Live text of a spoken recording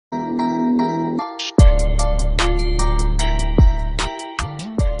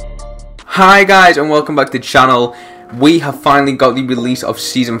Hi guys, and welcome back to the channel. We have finally got the release of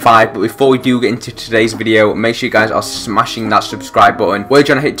Season 5, but before we do get into today's video, make sure you guys are smashing that subscribe button. We're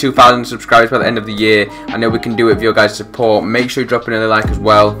trying to hit 2,000 subscribers by the end of the year. I know we can do it with your guys' support. Make sure you drop another like as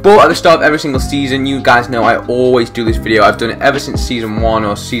well. But at the start of every single season, you guys know I always do this video. I've done it ever since Season 1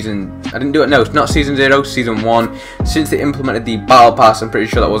 or Season... I didn't do it, no, it's not Season 0, Season 1. Since they implemented the Battle Pass, I'm pretty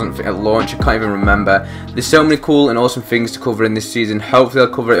sure that wasn't at launch. I can't even remember. There's so many cool and awesome things to cover in this season. Hopefully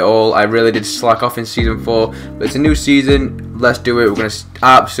I'll cover it all. I really did slack off in Season 4, but it's a new season. Let's do it. We're going to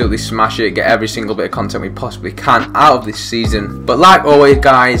absolutely smash it, get every single bit of content we possibly can out of this season. But like always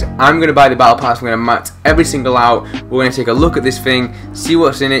guys, I'm going to buy the Battle Pass. I'm going to max every single out. We're going to take a look at this thing, see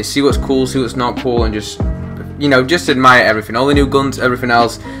what's in it, see what's cool, see what's not cool, and just, you know, just admire everything. All the new guns, everything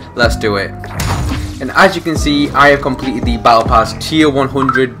else. Let's do it. And as you can see, I have completed the Battle Pass Tier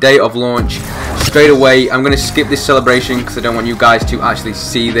 100 day of launch. Straight away, I'm going to skip this celebration because I don't want you guys to actually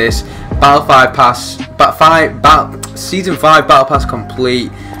see this. Season 5 Battle Pass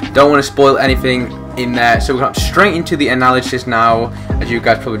complete. Don't want to spoil anything in there, so we're going straight into the analysis now. As you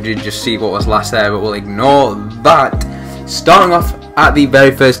guys probably did just see what was last there, but we'll ignore that. Starting off at the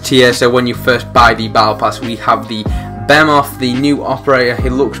very first tier, so when you first buy the Battle Pass, we have the Behemoth, the new operator. He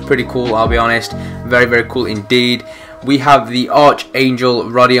looks pretty cool, I'll be honest. Very, very cool indeed. We have the Archangel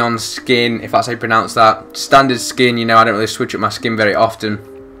Rodion skin, if that's how you pronounce that. Standard skin, you know, I don't really switch up my skin very often.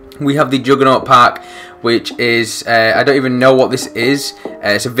 We have the Juggernaut pack, which is, I don't even know what this is.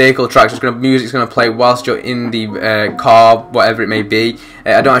 It's a vehicle track, so music's going to play whilst you're in the car, whatever it may be.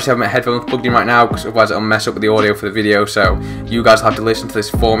 I don't actually have my headphones plugged in right now, because otherwise it'll mess up with the audio for the video, so you guys have to listen to this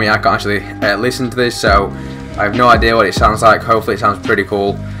for me. I can't actually listen to this, so I have no idea what it sounds like. Hopefully it sounds pretty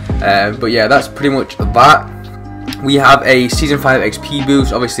cool. But yeah, that's pretty much that. We have a Season 5 XP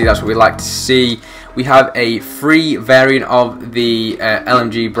boost, obviously that's what we like to see. We have a free variant of the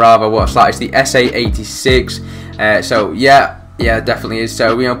LMG Bravo, what's that? It's the SA86, so yeah, definitely is.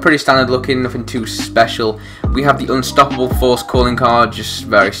 So, you know, pretty standard looking, nothing too special. We have the Unstoppable Force calling card, just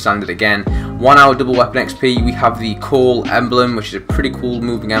very standard again. 1 hour double weapon XP. We have the Call emblem, which is a pretty cool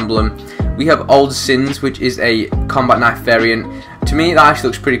moving emblem. We have Old Sins, which is a combat knife variant. To me, that actually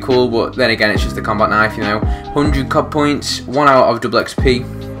looks pretty cool, but then again, it's just a combat knife, you know. 100 COD points, 1 hour of double XP.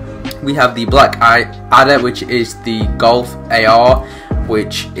 We have the Black Adder, which is the Golf AR,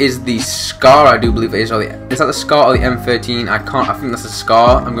 which is the Scar, I do believe it is. Or is that the Scar or the M13? I think that's the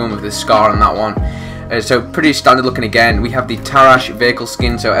Scar. I'm going with the Scar on that one. So pretty standard looking again. We have the Tarash vehicle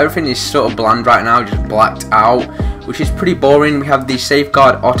skin, so everything is sort of bland right now, just blacked out, which is pretty boring. We have the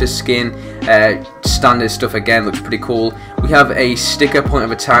Safeguard Otter skin, standard stuff again, looks pretty cool. We have a sticker point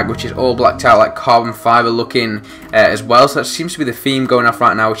of attack, which is all blacked out, like carbon fiber looking as well, so that seems to be the theme going off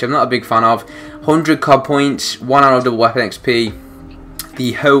right now, which I'm not a big fan of. 100 COD points, 1 hour double weapon XP.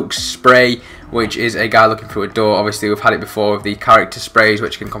 The Hoax spray, which is a guy looking through a door. Obviously we've had it before with the character sprays,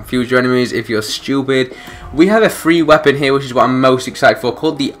 which can confuse your enemies if you're stupid. We have a free weapon here, which is what I'm most excited for,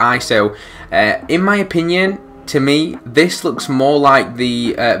 called the ISO. In my opinion, to me, this looks more like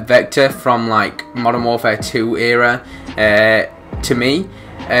the Vector from like Modern Warfare 2 era. To me,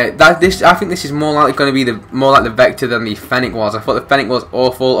 I think this is more likely going to be more like the Vector than the Fennec was. I thought the Fennec was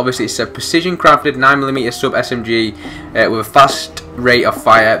awful. Obviously, it's a precision crafted 9mm sub SMG with a fast rate of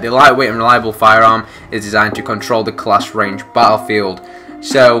fire. The lightweight and reliable firearm is designed to control the class range battlefield.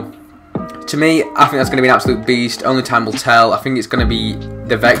 So, to me, I think that's going to be an absolute beast. Only time will tell. I think it's going to be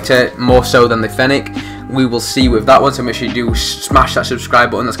the Vector more so than the Fennec. We will see with that one. So make sure you do smash that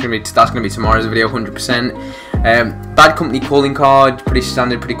subscribe button. That's going to be tomorrow's video, 100%. Bad Company calling card, pretty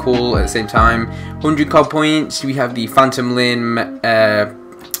standard, pretty cool at the same time. 100 COD points. We have the Phantom Limb. I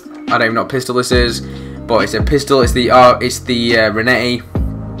don't even know what pistol this is, but it's a pistol. It's the Renetti.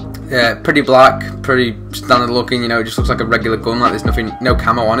 Pretty black, pretty standard looking. You know, it just looks like a regular gun. Like there's no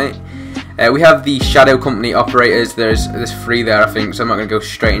camo on it. We have the Shadow Company operators. There's 3 there, I think, so I'm not going to go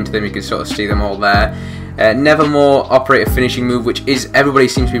straight into them. You can sort of see them all there. Nevermore operator finishing move, which is everybody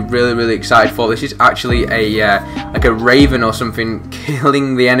seems to be really excited for. This is actually a like a raven or something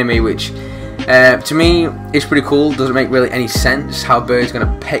killing the enemy, which to me is pretty cool. Doesn't make really any sense how a bird's going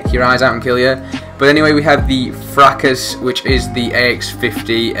to peck your eyes out and kill you. But anyway, we have the Fracas, which is the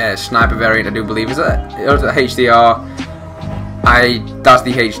AX50 sniper variant, I do believe. Is that HDR? That's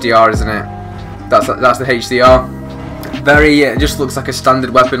the HDR, isn't it? That's the HDR. Very, just looks like a standard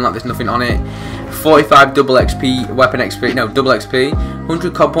weapon, like there's nothing on it. 45 double XP, weapon XP, no, double XP.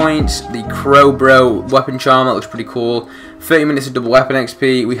 100 COD points. The Crowbro weapon charm, that looks pretty cool. 30 minutes of double weapon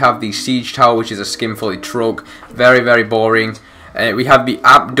XP. We have the Siege Tower, which is a skin for the truck. Very boring. We have the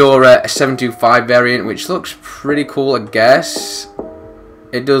Apdora 725 variant, which looks pretty cool, I guess.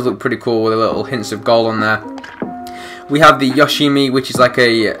 it does look pretty cool with a little hints of gold on there. We have the Yoshimi, which is like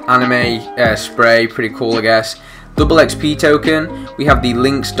a anime spray, pretty cool I guess. Double XP token. We have the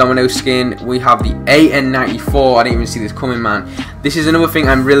Lynx Domino skin. We have the AN94. I didn't even see this coming, man. This is another thing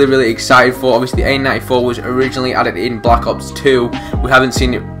I'm really excited for. Obviously, the AN94 was originally added in Black Ops 2. We haven't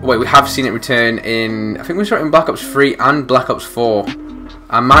seen it. Wait, we have seen it return in. I think we saw it in Black Ops 3 and Black Ops 4.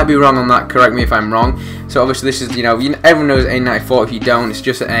 I might be wrong on that. Correct me if I'm wrong. So obviously, this is everyone knows AN94. If you don't, it's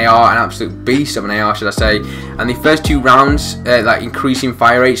just an AR, an absolute beast of an AR, should I say? And the first 2 rounds, like increasing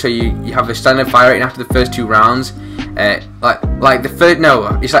fire rate. So you have a standard fire rate, and after the first 2 rounds. Like the third,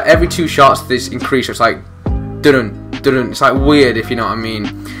 no, it's like every 2 shots this increase. So it's like dun. It's like weird, if you know what I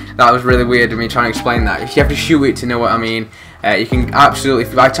mean. That was really weird of me trying to explain that. If you have to shoot it to know what I mean, you can absolutely,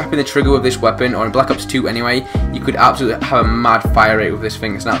 if I tap in the trigger with this weapon, or in Black Ops 2 anyway, you could absolutely have a mad fire rate with this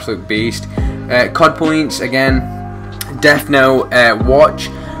thing. It's an absolute beast. COD points again. Death Note watch.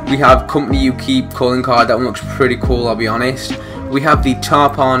 We have Company You Keep calling card. That one looks pretty cool, I'll be honest. We have the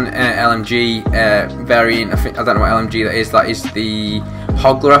Tarpon LMG variant. I don't know what LMG that is. That is the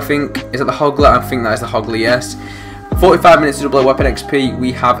Hogler, I think. Is it the Hogler? I think that is the Hogler, yes. 45 minutes to double weapon XP.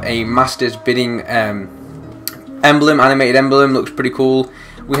 We have a Master's Bidding emblem, animated emblem. Looks pretty cool.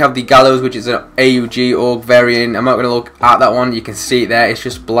 We have the Gallows, which is an AUG Org variant. I'm not going to look at that one. You can see it there. It's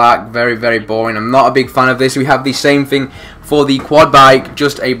just black. Very boring. I'm not a big fan of this. We have the same thing for the quad bike.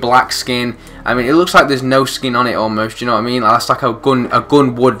 Just a black skin. I mean, it looks like there's no skin on it almost, you know what I mean? That's like a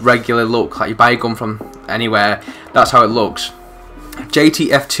gun would regular look, like you buy a gun from anywhere. That's how it looks.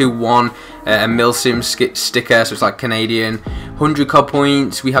 JTF21, a Milsim sticker, so it's like Canadian. 100 COD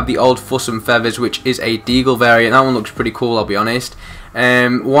points. We have the old Fuss and Feathers, which is a Deagle variant. That one looks pretty cool, I'll be honest.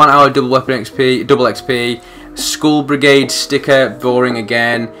 1 hour double weapon XP, double XP. Skull Brigade sticker, boring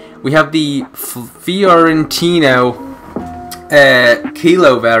again. We have the Fiorentino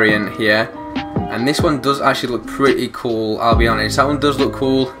Kilo variant here. And this one does actually look pretty cool, I'll be honest. That one does look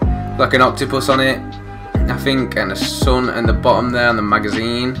cool, like an octopus on it, I think, and a sun and the bottom there and the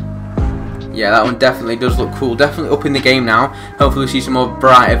magazine. Yeah, that one definitely does look cool. Definitely up in the game now. Hopefully we see some more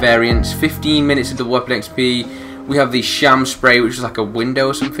brighter variants. 15 minutes of double weapon XP. We have the Sham Spray, which is like a window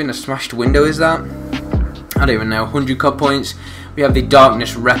or something. A smashed window, is that? I don't even know. 100 COD points. We have the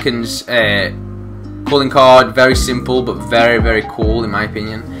Darkness Reckons calling card. Very simple, but very cool in my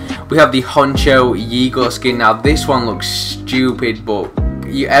opinion. We have the Honcho Yeagle skin. Now this one looks stupid, but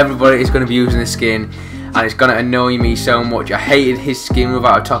everybody is going to be using this skin, and it's going to annoy me so much. I hated his skin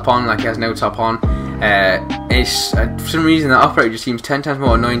without a top on, like he has no top on. It's for some reason that operator just seems 10 times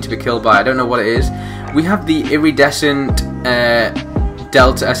more annoying to be killed by. I don't know what it is. We have the iridescent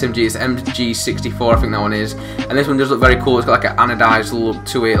Delta SMG. It's MG64, I think that one is. And this one does look very cool. It's got like an anodized look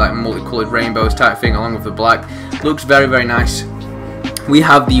to it, like multicolored rainbows type thing, along with the black. Looks very nice. We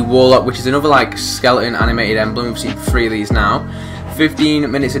have the Warlock, which is another like skeleton animated emblem. We've seen 3 of these now. 15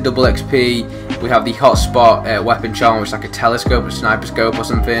 minutes of double XP. We have the Hotspot weapon charm, which is like a telescope, a sniper scope or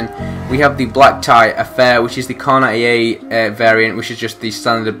something. We have the Black Tie Affair, which is the Car 98 variant, which is just the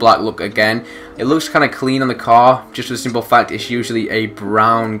standard black look again. It looks kind of clean on the car, just for the simple fact it's usually a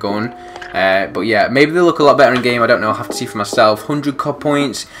brown gun. But yeah, maybe they look a lot better in game. I don't know. I'll have to see for myself. 100 COD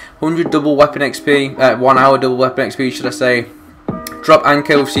points, 100 double weapon XP, 1 hour double weapon XP, should I say. Drop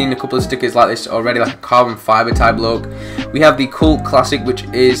Anchor, we've seen a couple of stickers like this already, like a carbon fiber type look. We have the Cult Classic, which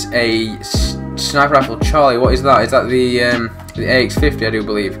is a Sniper Rifle Charlie. What is that? Is that the AX50, I do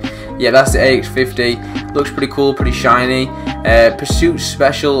believe. Yeah, that's the AX50. Looks pretty cool, pretty shiny. Pursuit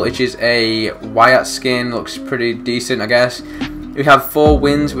Special, which is a Wyatt skin. Looks pretty decent, I guess. We have 4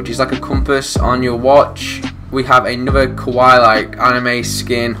 Winds, which is like a compass on your watch. We have another Kawaii like anime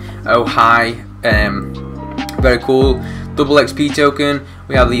skin. Oh hi, very cool. Double XP token.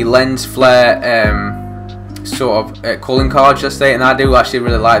 We have the Lens Flare sort of calling card, should I say, and I do actually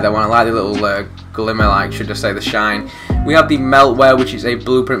really like that one. I like the little glimmer, like, should I say, the shine. We have the Meltware, which is a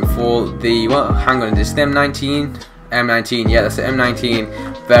blueprint for the, well, hang on, is this the M19? M19, yeah, that's the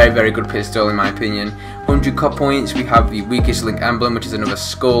M19. Very good pistol in my opinion. 100 COD points. We have the Weakest Link emblem, which is another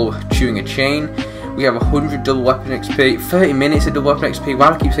skull chewing a chain. We have 100 double weapon XP, 30 minutes of double weapon XP. Why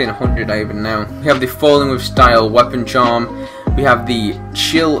do I keep saying 100? I even know. We have the Falling with Style weapon charm. We have the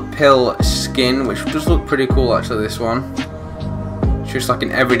Chill Pill skin, which does look pretty cool actually, this one. It's just like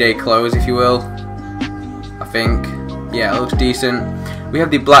an everyday clothes, if you will, I think. Yeah, it looks decent. We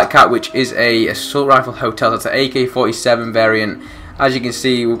have the Black Cat, which is a assault rifle hotel. That's an AK-47 variant. As you can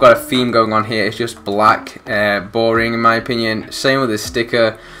see, we've got a theme going on here. It's just black, boring in my opinion. Same with the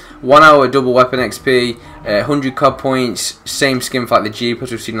sticker. 1 hour double weapon XP, 100 COD points, same skin for like the Jeep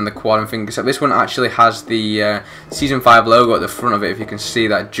as we've seen on the quad and things. So this one actually has the Season 5 logo at the front of it, if you can see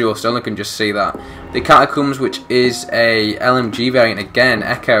that just. Only can just see that. The Catacombs, which is a LMG variant again,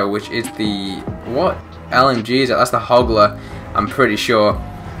 Echo, which is the... what LMG is that? That's the Hogler, I'm pretty sure.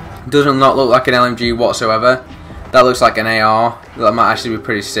 Doesn't not look like an LMG whatsoever. That looks like an AR. That might actually be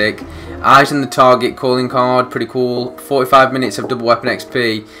pretty sick. Eyes on the target calling card, pretty cool. 45 minutes of double weapon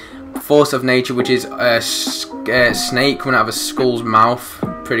XP. Force of Nature, which is a snake coming out of a skull's mouth.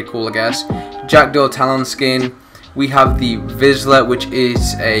 Pretty cool, I guess. Jackdaw Talon skin. We have the Vizsla, which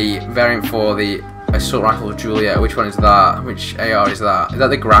is a variant for the Assault Rifle of Juliet. Which one is that? Which AR is that? Is that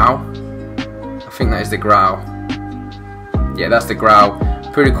the Grau? I think that is the Grau. Yeah, that's the Grau.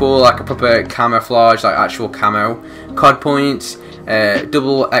 Pretty cool, like a proper camouflage, like actual camo. COD points.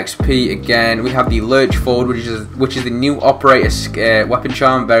 Double XP again. We have the Lurch Forward, which is the new operator weapon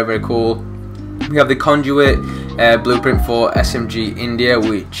charm. Very, very cool. We have the Conduit blueprint for SMG India,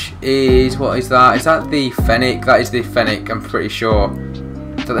 which is, what is that? Is that the Fennec? That is the Fennec, I'm pretty sure.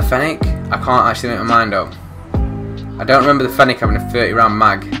 Is that the Fennec? I can't actually make my mind up. I don't remember the Fennec having a 30 round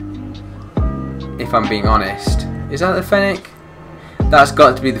mag, if I'm being honest. Is that the Fennec? That's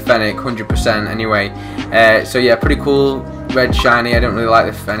got to be the Fennec, 100% anyway. So yeah, pretty cool. Red shiny. I don't really like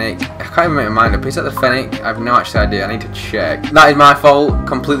the Fennec. I can't even make my mind up. Is that the Fennec? I have no actual idea. I need to check. That is my fault.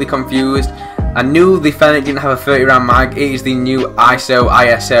 Completely confused. I knew the Fennec didn't have a 30 round mag. It is the new ISO,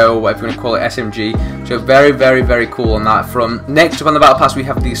 whatever you want to call it, SMG. So very, very, very cool on that front. Next up on the Battle Pass, we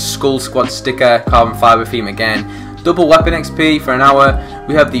have the Skull Squad sticker, carbon fiber theme again. Double weapon XP for an hour.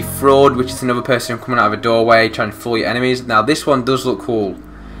 We have the Fraud, which is another person coming out of a doorway trying to fool your enemies. Now this one does look cool.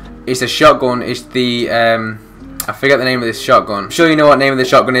 It's a shotgun. It's the I forget the name of this shotgun. I'm sure you know what name of the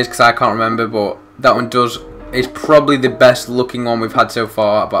shotgun is because I can't remember, but that one does. It's probably the best looking one we've had so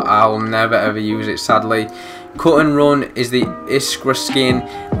far, but I'll never ever use it, sadly. Cut and Run is the Iskra skin.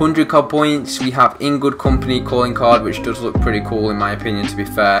 100 COD points. We have In Good Company calling card, which does look pretty cool in my opinion, to be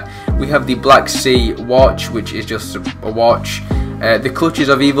fair. We have the Black Sea watch, which is just a watch. The Clutches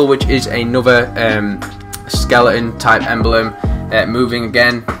of Evil, which is another skeleton type emblem, moving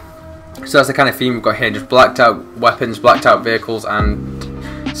again. So that's the kind of theme we've got here, just blacked out weapons, blacked out vehicles,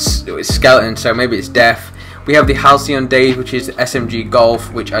 and skeletons, so maybe it's death. We have the Halcyon Days, which is SMG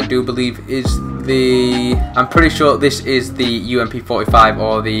Golf, which I do believe is the... I'm pretty sure this is the UMP 45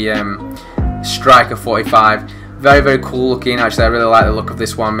 or the Striker 45. Very, very cool looking. Actually, I really like the look of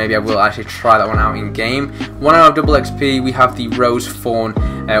this one. Maybe I will actually try that one out in game. 1 hour of double XP. We have the Rose Fawn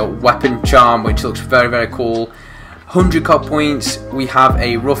weapon charm, which looks very, very cool. 100 COD points. We have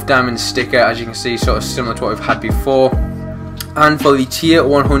a Rough Diamond sticker, as you can see, sort of similar to what we've had before. And for the tier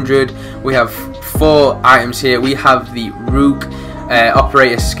 100, we have 4 items here. We have the Rook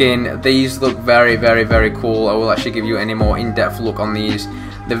operator skin. These look very, very, very cool. I will actually give you any more in-depth look on these.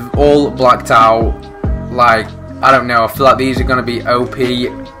 They're all blacked out. Like, I don't know, I feel like these are going to be OP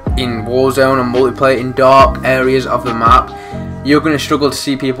in Warzone and multiplayer in dark areas of the map. You're going to struggle to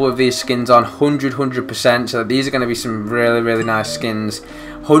see people with these skins on 100%, so these are going to be some really, really nice skins.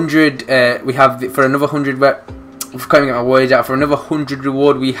 100, we have, for another 100, I can't even get my words out, for another 100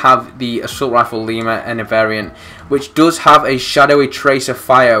 reward, we have the Assault Rifle Lima and a variant, which does have a shadowy trace of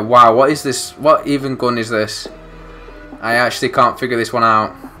fire. Wow, what is this? What even gun is this? I actually can't figure this one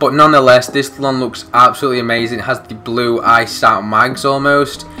out. But nonetheless, this one looks absolutely amazing. It has the blue iced out mags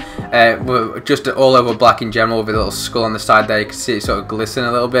almost. Just all over black in general with a little skull on the side there. You can see it sort of glisten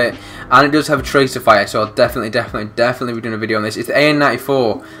a little bit. And it does have a trace of fire, so I'll definitely be doing a video on this. It's the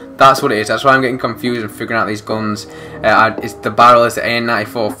AN94. That's what it is. That's why I'm getting confused and figuring out these guns. It's the barrel is the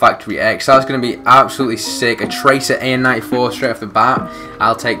AN94 Factory X. So that's going to be absolutely sick. A Tracer AN94 straight off the bat.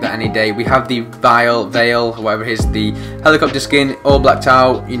 I'll take that any day. We have the Veil, whatever it is, the helicopter skin, all blacked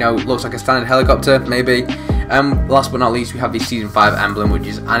out. You know, looks like a standard helicopter, maybe. Last but not least, we have the Season 5 emblem, which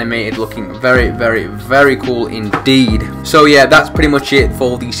is animated, looking very, very, very cool indeed. So yeah, that's pretty much it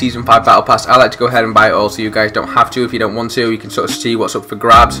for the Season 5 Battle Pass. I like to go ahead and buy it all, so you guys don't have to if you don't want to. You can sort of see what's up for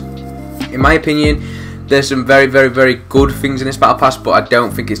grabs. In my opinion, there's some very, very, very good things in this Battle Pass, but I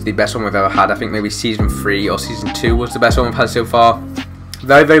don't think it's the best one we've ever had. I think maybe Season 3 or Season 2 was the best one we've had so far.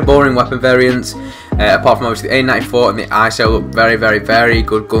 Very, very boring weapon variants. Apart from obviously the A94 and the ISO look very, very, very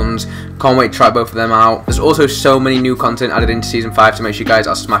good guns. Can't wait to try both of them out. There's also so many new content added into Season 5, so make sure you guys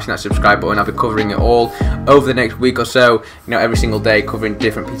are smashing that subscribe button. I'll be covering it all over the next week or so, you know, every single day, covering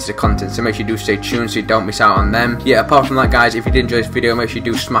different pieces of content, so make sure you do stay tuned so you don't miss out on them. Yeah, apart from that, guys, if you did enjoy this video, make sure you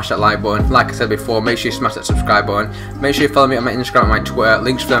do smash that like button. Like I said before, make sure you smash that subscribe button. Make sure you follow me on my Instagram and my Twitter.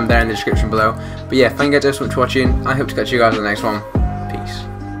 Links for them there in the description below. But yeah, thank you guys so much for watching. I hope to catch you guys on the next one.